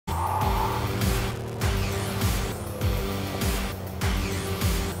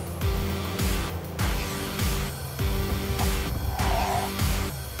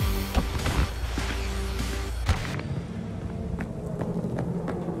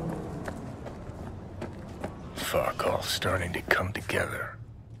clusterfuck all starting to come together.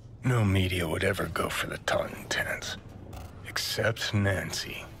 No media would ever go for the Totentanz. Except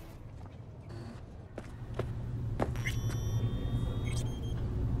Nancy.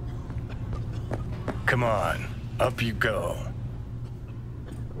 Come on, up you go.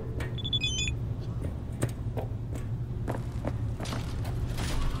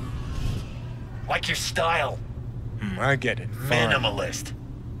 Like your style. I get it. Fine. Minimalist.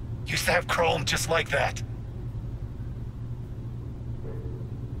 Used to have chrome just like that.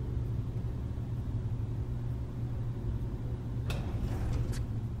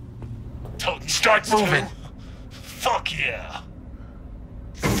 Toten, start moving. Fuck yeah.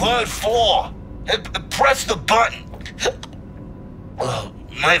 Third floor. Press the button.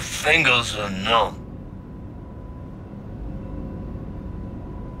 My fingers are numb.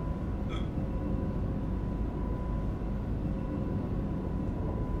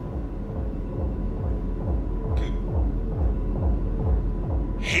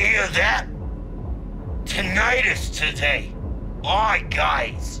 Hear that? Tinnitus today. Alright,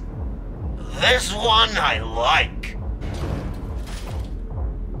 guys. This one I like.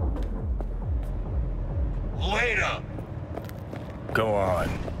 Later. Go on.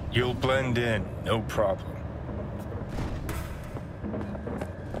 You'll blend in, no problem.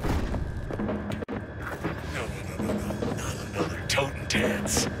 No. Not another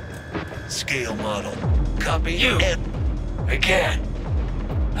Totentanz. Scale model. Copy you. Again.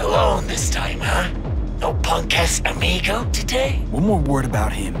 Alone this time, huh? No punk-ass amigo today? One more word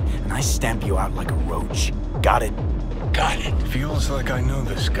about him, and I stamp you out like a roach. Got it? Got it. Feels like I know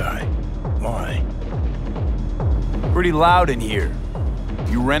this guy. Why? Pretty loud in here.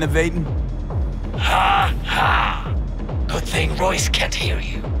 You renovating? Ha ha! Good thing Royce can't hear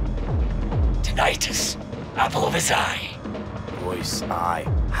you. Tinnitus. Apple of his eye. Royce, I.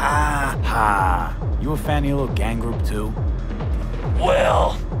 Ha ha. You a fan of your little gang group too?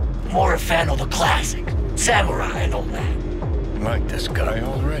 Well, more a fan of the classic. Samurai and all that. Like this guy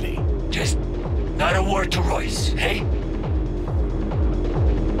already. Just not a word to Royce, hey?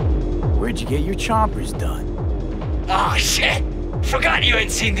 Where'd you get your chompers done? Ah, shit! Forgot you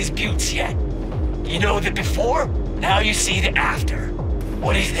ain't seen these buttes yet. You know the before, now you see the after.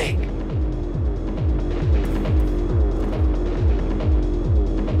 What do you think?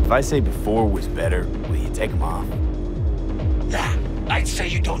 If I say before was better, will you take them off? Nah, I'd say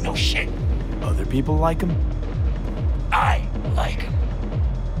you don't know shit. Other people like them? I like him.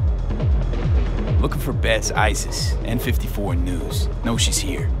 Looking for Beth's ISIS, N54 News. Know she's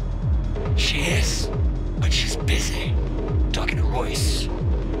here. She is, but she's busy. Talking to Royce.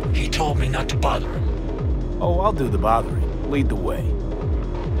 He told me not to bother him. Oh, I'll do the bothering. Lead the way.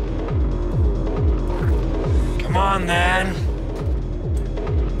 Come on, then.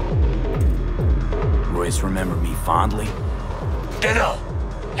 Royce remember me fondly? Dunno.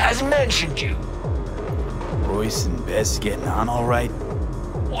 Hasn't mentioned you. Royce and Bess getting on all right?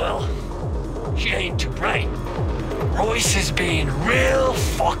 Well, she ain't too bright. Royce is being real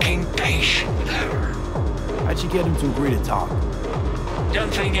fucking patient with her. How'd you get him to agree to talk?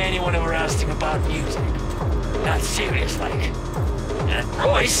 Don't think anyone ever asked him about music. Not serious like. And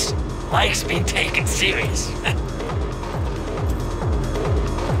Royce likes being taken serious.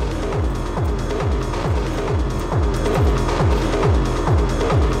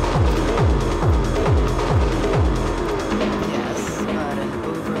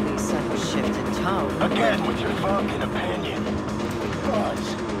 Again with your fucking opinion.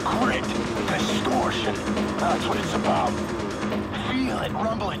 Buzz, grit, distortion. That's what it's about. Feel it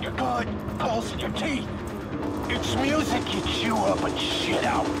rumble in your gut, pulse in your teeth. It's music you chew up and shit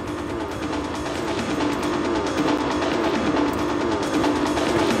out.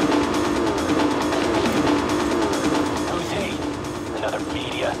 Who's he? Another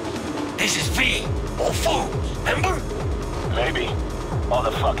media? This is V. All fools, remember? Maybe. All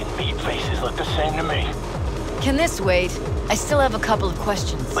the fucking meat faces look the same to me. Can this wait? I still have a couple of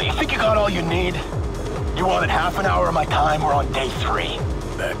questions. But you think you got all you need? You wanted half an hour of my time, we're on day 3.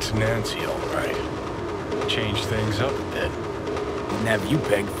 That's Nancy, all right. Change things up a bit. Didn't have you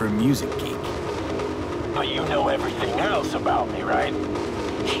pegged for a music geek. But you know everything else about me, right?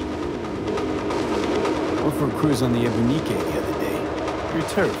 Went for a cruise on the Ebunique the other day. Your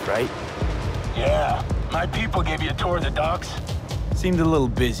turf, right? Yeah. My people gave you a tour of the docks? Seemed a little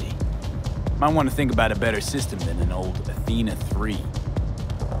busy. Might want to think about a better system than an old Athena 3.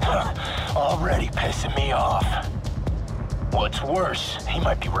 Already pissing me off. What's worse, he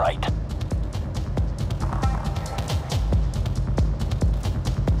might be right.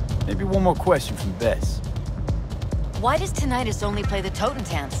 Maybe one more question from Bess. Why does Tinnitus only play the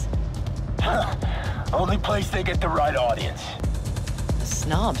Totentanz? Only place they get the right audience. The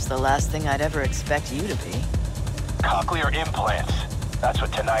snob's the last thing I'd ever expect you to be. Cochlear implants. That's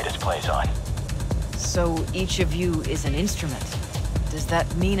what tinnitus plays on. So each of you is an instrument. Does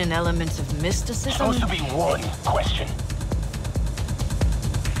that mean an element of mysticism? Supposed to be one question.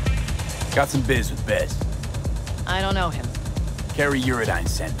 Got some biz with Bez. I don't know him. Carrie Uridine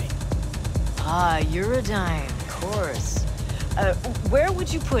sent me. Ah, Uridine, of course. Where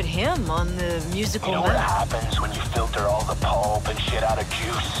would you put him on the musical You know what map? happens when you filter all the pulp and shit out of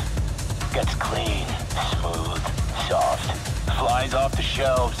juice? Gets clean, smooth, soft. Flies off the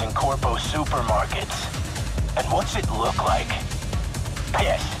shelves in corpo supermarkets. And what's it look like?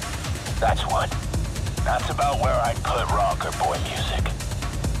 Piss. That's what. That's about where I'd put rock or boy music.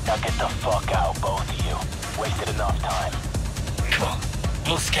 Now get the fuck out, both of you. Wasted enough time. Come on,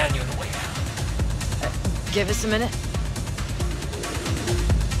 we'll scan you on the way out. Give us a minute.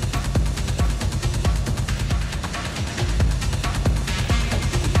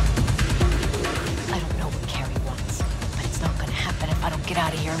 I don't know what Carrie wants, but it's not gonna happen if I don't get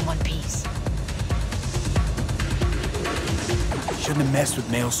out of here in one piece. Shouldn't have messed with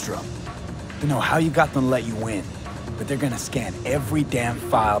Maelstrom. Don't know how you got them to let you in, but they're gonna scan every damn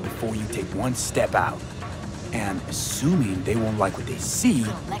file before you take one step out. And assuming they won't like what they see... You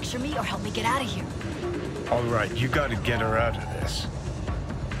gonna lecture me or help me get out of here? All right, you gotta get her out of this.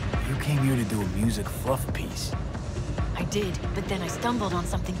 You came here to do a music fluff piece. I did, but then I stumbled on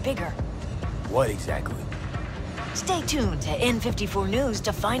something bigger. What exactly? Stay tuned to N54 News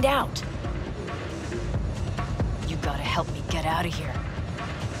to find out. You gotta help me get out of here.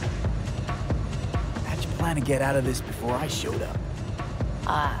 How'd you plan to get out of this before I showed up?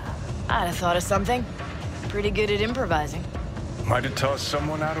 I'd have thought of something. Pretty good at improvising. Might have tossed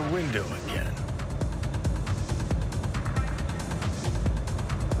someone out a window again.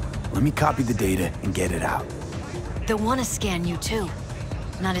 Let me copy the data and get it out. They'll want to scan you too.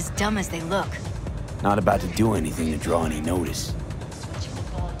 Not as dumb as they look. Not about to do anything to draw any notice.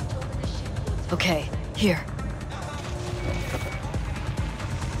 Okay, here.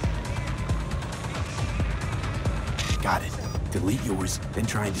 Got it. Delete yours, then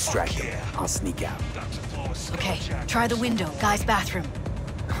try and distract them. I'll sneak out. Okay, try the window, guy's bathroom.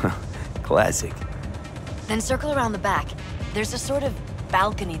 Classic. Then circle around the back. There's a sort of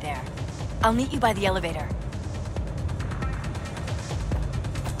balcony there. I'll meet you by the elevator.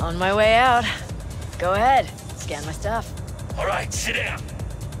 On my way out. Go ahead, scan my stuff. All right, sit down.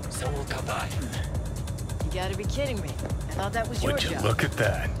 Someone will come by. You gotta be kidding me. I thought that was your Would you job. look at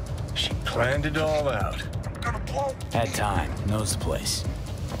that? She planned it all out. Had time. Knows the place.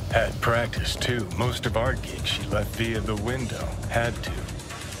 Had practice, too. Most of our gigs she left via the window. Had to.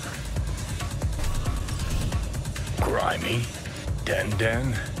 Grimy.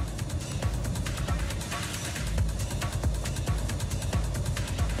 Den.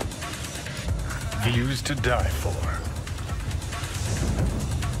 Views to die for.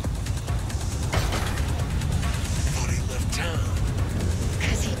 Thought he left town.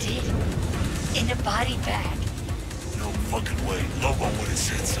 'Cause he did. In a body bag. No fucking way. Lobo would have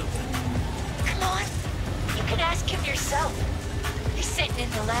said something. Come on. You can ask him yourself. He's sitting in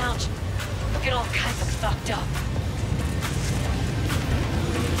the lounge. Looking all kinds of fucked up.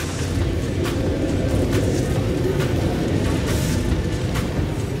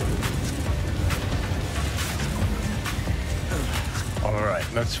 All right,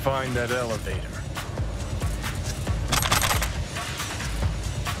 let's find that elevator.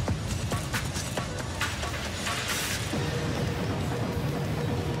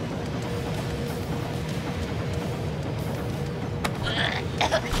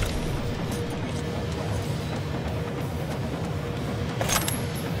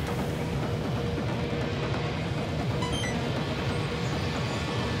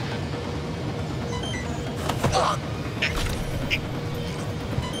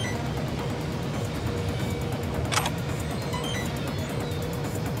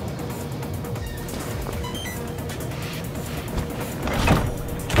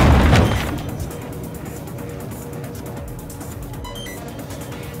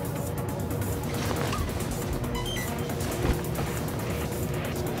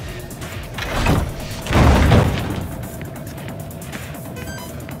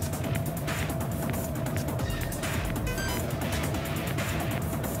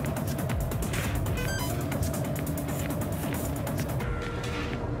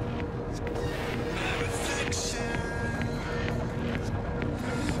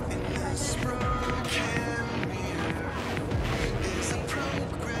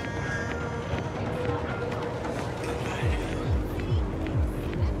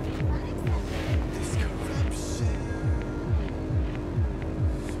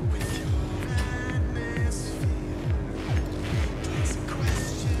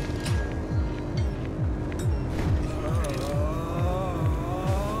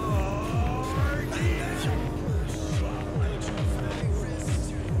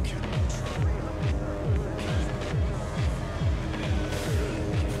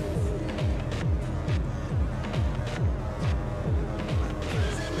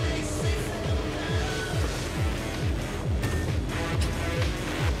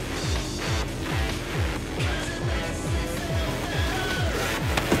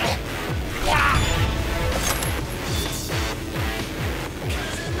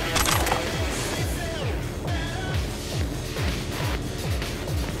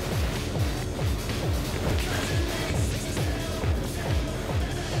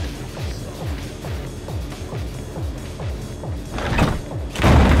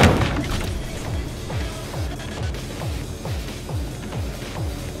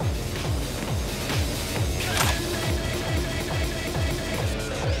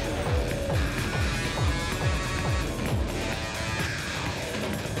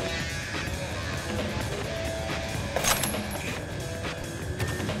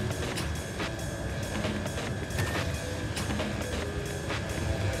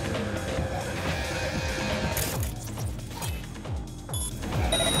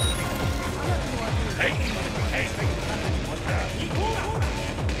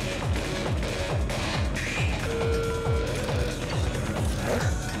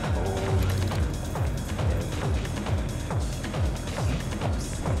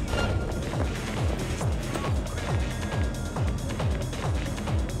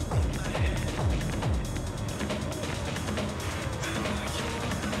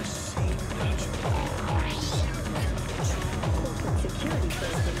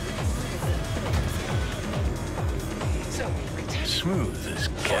 Smooth as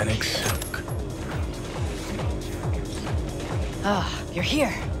organic silk. Ah, you're here.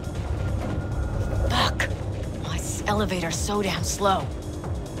 Fuck. Why is this elevator so damn slow?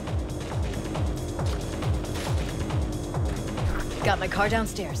 Got my car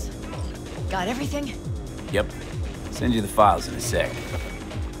downstairs. Got everything? Yep. Send you the files in a sec.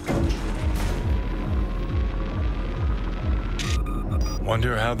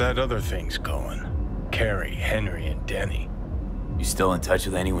 Wonder how that other thing's going. Carrie, Henry, and Denny. You still in touch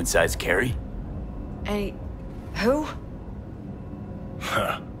with anyone besides Carrie? Any... who?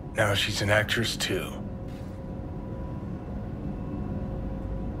 Huh. Now she's an actress too.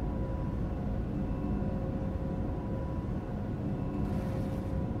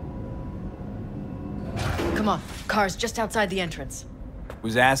 Come on, car's just outside the entrance.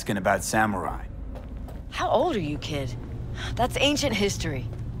 Was asking about Samurai. How old are you, kid? That's ancient history.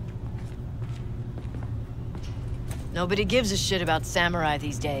 Nobody gives a shit about samurai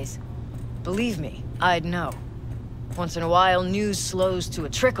these days. Believe me, I'd know. Once in a while, news slows to a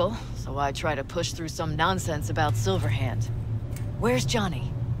trickle, so I try to push through some nonsense about Silverhand. Where's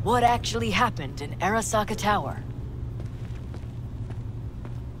Johnny? What actually happened in Arasaka Tower?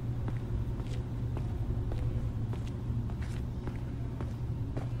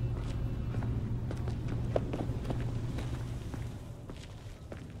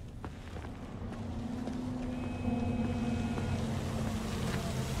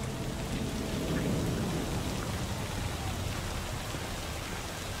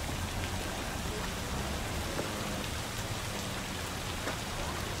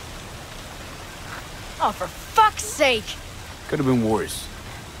 Oh, for fuck's sake! Could have been worse.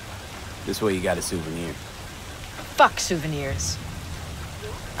 This way you got a souvenir. Fuck souvenirs.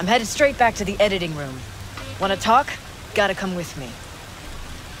 I'm headed straight back to the editing room. Wanna talk? Gotta come with me.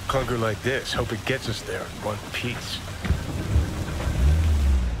 Clunker like this, hope it gets us there in one piece.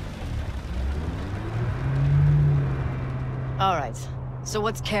 Alright, so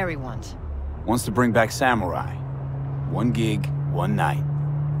what's Carrie want? Wants to bring back Samurai. 1 gig, 1 night.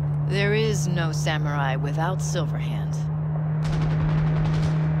 There is no samurai without Silverhand.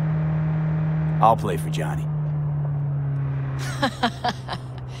 I'll play for Johnny.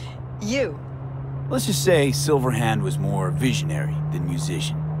 You? Let's just say Silverhand was more visionary than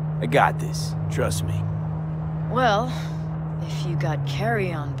musician. I got this, trust me. Well, if you got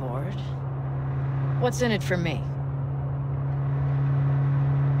Carrie on board, what's in it for me?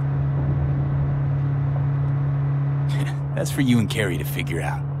 That's for you and Carrie to figure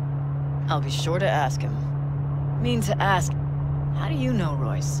out. I'll be sure to ask him. Mean to ask, how do you know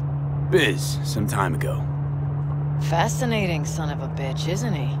Royce? Biz, some time ago. Fascinating son of a bitch,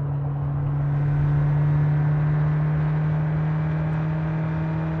 isn't he?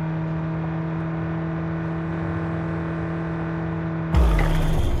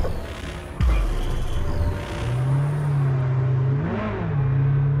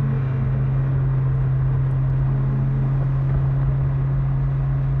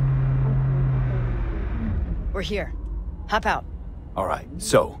 We're here. Hop out. All right,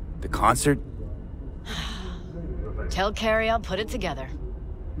 so, the concert? Tell Carrie I'll put it together.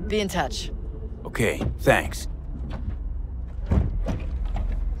 Be in touch. Okay, thanks.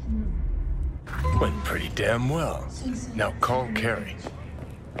 Went pretty damn well. Now call Carrie.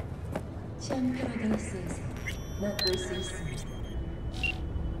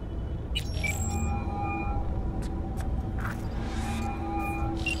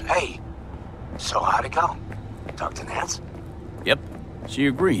 Hey, so how'd it go? Totentanz? Yep, she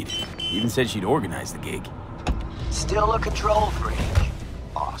agreed. Even said she'd organize the gig. Still a control freak.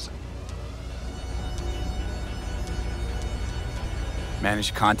 Awesome. Managed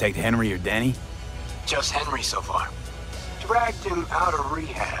to contact Henry or Denny? Just Henry so far. Dragged him out of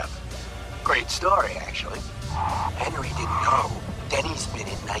rehab. Great story, actually. Henry didn't know. Denny's been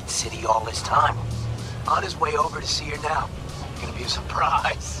in Night City all this time. On his way over to see her now. Gonna be a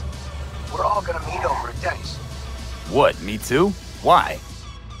surprise. We're all gonna meet over at Denny's. What, me too? Why?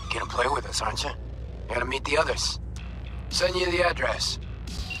 Gonna play with us, aren't you? Gotta meet the others. Send you the address.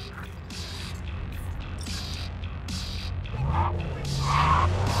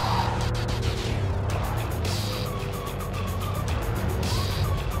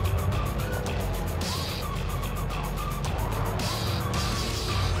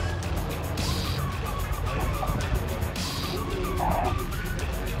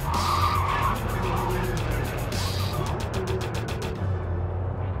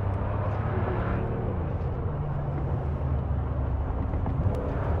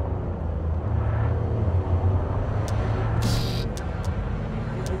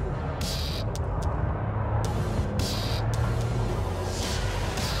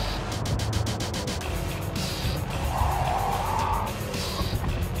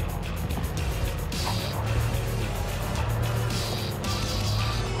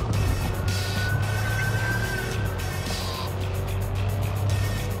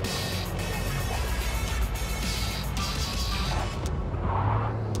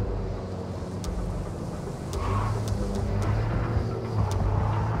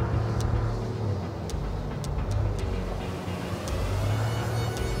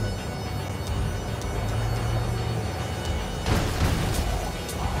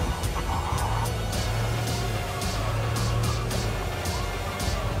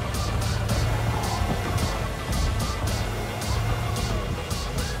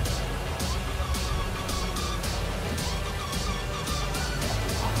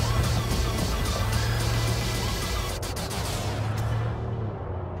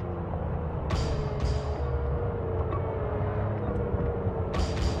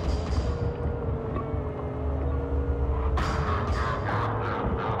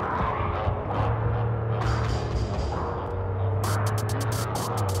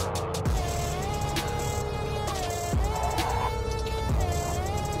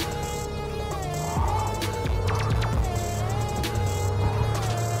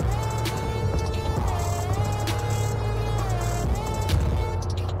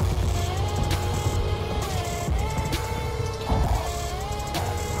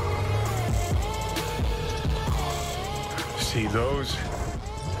 those?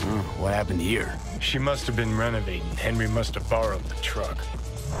 What happened here? She must have been renovating. Henry must have borrowed the truck.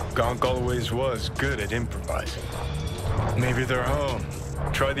 Gonk always was good at improvising. Maybe they're home.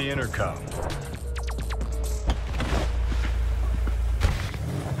 Try the intercom.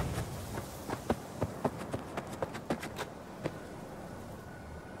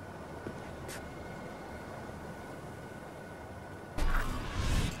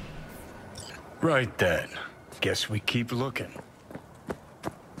 Right then. Guess we keep looking.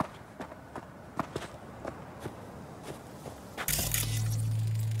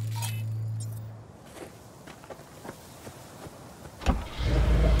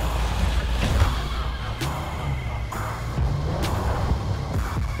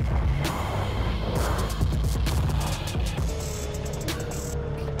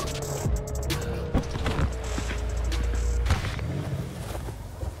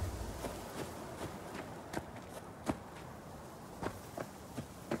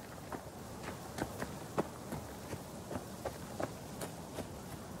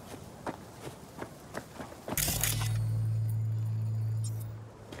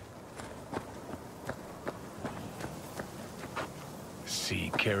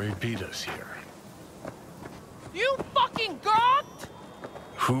 See, Carrie beat us here. You fucking gawked?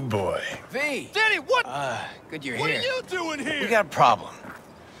 Hoo boy. V! Danny, what? Good you're What here. are you doing here? We got a problem.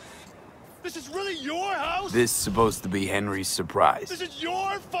 This is really your house? This supposed to be Henry's surprise. This is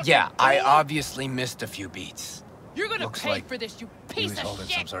your fucking Yeah, I home? obviously missed a few beats. You're gonna Looks pay like for this, you He piece was of holding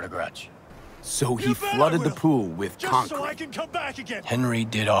shit! some sort of grudge. So he You bet I flooded the will. pool with Just concrete. so I can come back again. Henry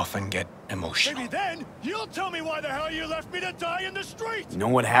did often get emotional. Maybe then you'll tell me why the hell you left me to die in the street. You know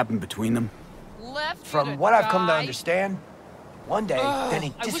what happened between them? Left From what I've come to understand, one day, then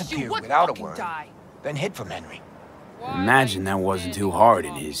he I wish you disappeared would without a fucking word, die. then hid from Henry. Imagine that wasn't too hard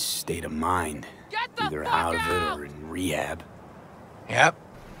in his state of mind. Get the Either fuck out of it out! or in rehab. Yep,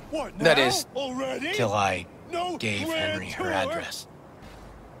 What now? That is, already? till I No gave grand Henry her tour? address.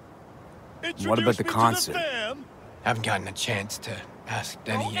 What about the Introduce me to concert? fam. Haven't gotten a chance to ask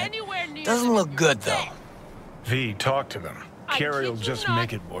Denny Go yet. anywhere near Doesn't them look if good, you're though. sick. V, talk to them. I Carrie will kid you just not,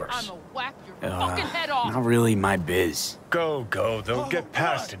 make it worse. I'ma whack your fucking head off. Not really my biz. Go. They'll Oh, get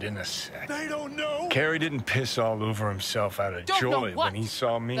past God. it in a sec. They don't know. Carrie didn't piss all over himself out of Don't know joy what? when he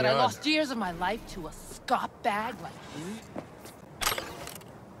saw me That I on lost years of my life to a scot bag like you?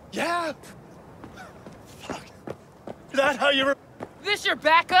 Yeah? Fuck. Is that how you This your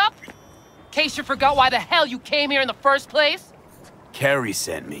backup? In case you forgot why the hell you came here in the first place? Carrie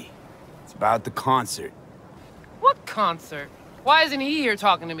sent me. It's about the concert. What concert? Why isn't he here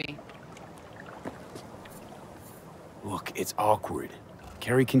talking to me? Look, it's awkward.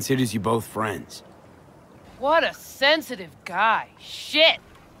 Carrie considers you both friends. What a sensitive guy. Shit.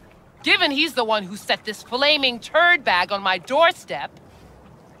 Given he's the one who set this flaming turd bag on my doorstep.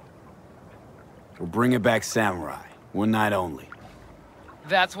 We'll bring it back samurai. One night only.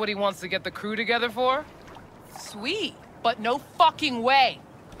 That's what he wants to get the crew together for? Sweet, but no fucking way.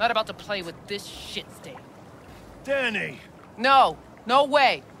 Not about to play with this shit stain. Danny! No, no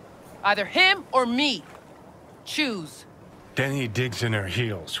way. Either him or me. Choose. Denny digs in her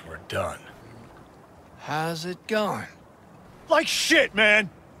heels. We're done. How's it going? Like shit, man!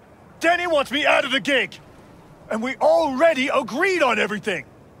 Danny wants me out of the gig! And we already agreed on everything!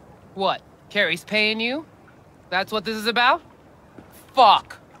 What? Carrie's paying you? That's what this is about?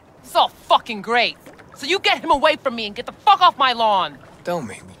 Fuck. It's all fucking great. So you get him away from me and get the fuck off my lawn. Don't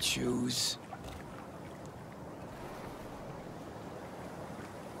make me choose.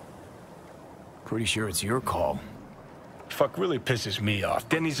 Pretty sure it's your call. Fuck really pisses me off.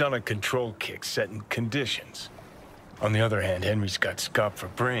 Denny's on a control kick, setting conditions. On the other hand, Henry's got scop for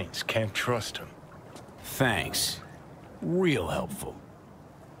brains. Can't trust him. Thanks. Real helpful.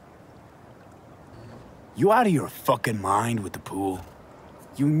 You out of your fucking mind with the pool?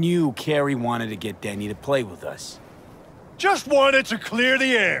 You knew Carrie wanted to get Denny to play with us. Just wanted to clear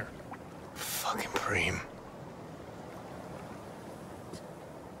the air! Fucking Preem.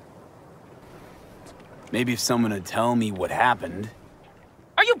 Maybe if someone would tell me what happened.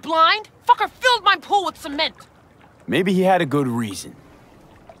 Are you blind? Fucker filled my pool with cement. Maybe he had a good reason.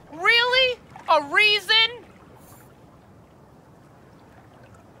 Really? A reason?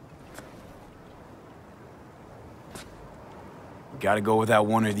 Gotta go without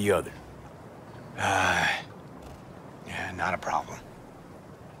one or the other. Yeah, not a problem.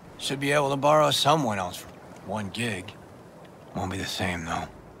 Should be able to borrow someone else for one gig. Won't be the same, though.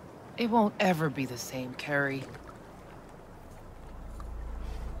 It won't ever be the same, Carrie.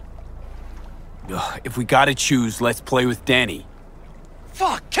 Ugh, if we gotta choose, let's play with Denny.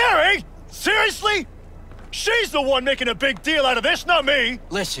 Fuck, Carrie! Seriously? She's the one making a big deal out of this, not me!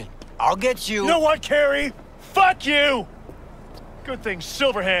 Listen, I'll get you... You know what, Carrie? Fuck you! Good thing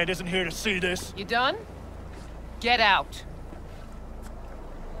Silverhand isn't here to see this. You done? Get out.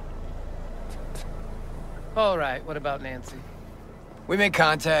 All right, what about Nancy? We made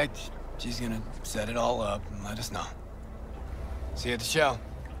contact. She's gonna set it all up and let us know. See you at the show.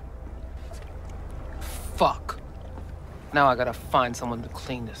 Fuck. Now I gotta find someone to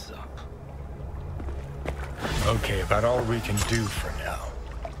clean this up. Okay, about all we can do for now.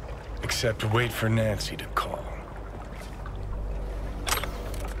 Except wait for Nancy to call.